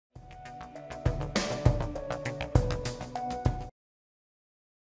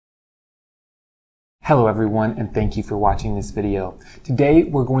Hello everyone, and thank you for watching this video. Today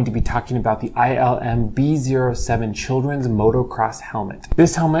we're going to be talking about the ILM B07 Children's Motocross Helmet.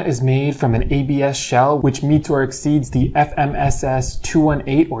 This helmet is made from an ABS shell which meets or exceeds the FMSS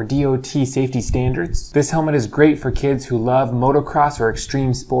 218 or DOT safety standards. This helmet is great for kids who love motocross or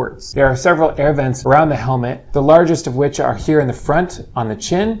extreme sports. There are several air vents around the helmet, the largest of which are here in the front on the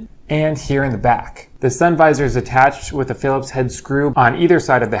chin and here in the back. The sun visor is attached with a Phillips head screw on either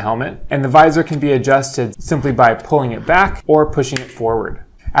side of the helmet, and the visor can be adjusted simply by pulling it back or pushing it forward.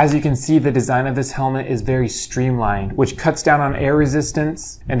 As you can see, the design of this helmet is very streamlined, which cuts down on air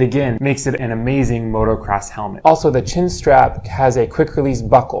resistance and again makes it an amazing motocross helmet. Also, the chin strap has a quick release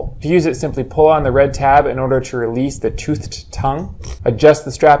buckle. To use it, simply pull on the red tab in order to release the toothed tongue, adjust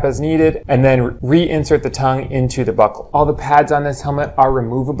the strap as needed, and then reinsert the tongue into the buckle. All the pads on this helmet are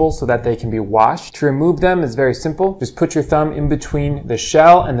removable so that they can be washed. To remove them is very simple. Just put your thumb in between the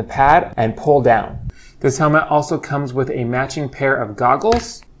shell and the pad and pull down. This helmet also comes with a matching pair of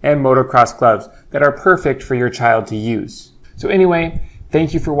goggles and motocross gloves that are perfect for your child to use. So anyway,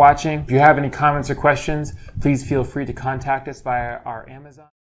 thank you for watching. If you have any comments or questions, please feel free to contact us via our Amazon.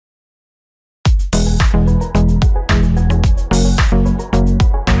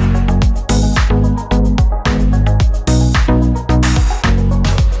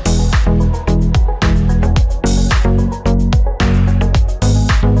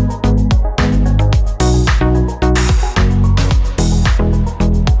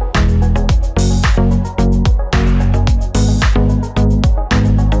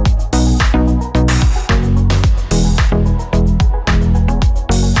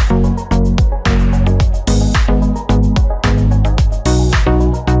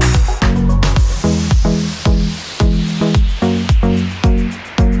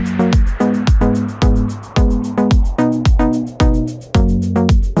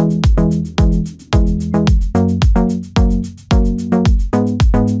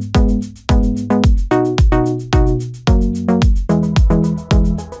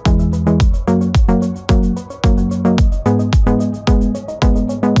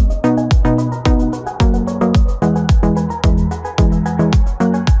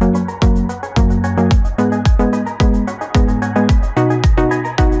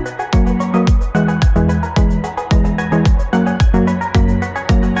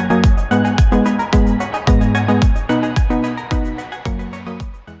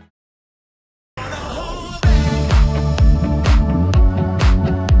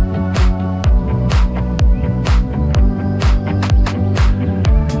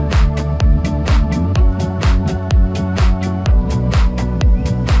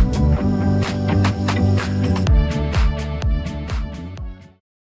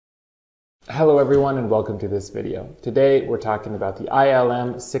 Hello everyone and welcome to this video. Today we're talking about the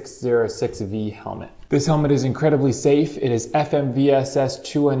ILM 606V helmet. This helmet is incredibly safe. It is FMVSS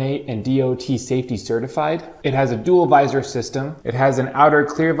 218 and DOT safety certified. It has a dual visor system. It has an outer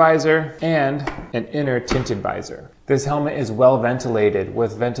clear visor and an inner tinted visor. This helmet is well ventilated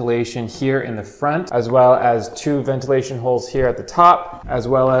with ventilation here in the front, as well as 2 ventilation holes here at the top, as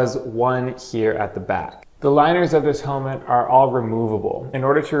well as 1 here at the back. The liners of this helmet are all removable. In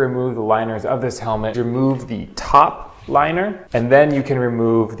order to remove the liners of this helmet, remove the top liner, and then you can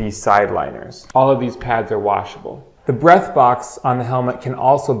remove the side liners. All of these pads are washable. The breath box on the helmet can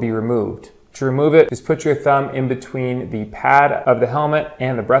also be removed. To remove it, just put your thumb in between the pad of the helmet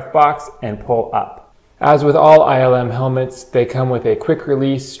and the breath box and pull up. As with all ILM helmets, they come with a quick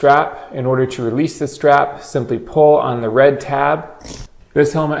release strap. In order to release the strap, simply pull on the red tab.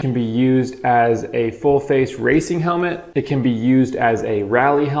 This helmet can be used as a full face racing helmet. It can be used as a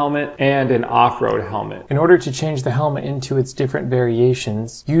rally helmet and an off-road helmet. In order to change the helmet into its different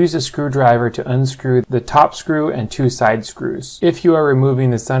variations, use a screwdriver to unscrew the top screw and 2 side screws. If you are removing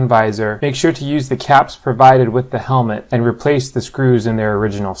the sun visor, make sure to use the caps provided with the helmet and replace the screws in their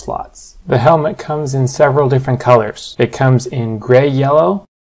original slots. The helmet comes in several different colors. It comes in gray yellow,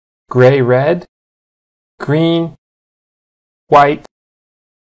 gray red, green, white,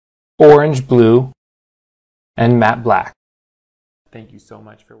 orange blue, and matte black. Thank you so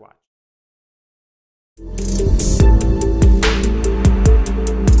much for watching.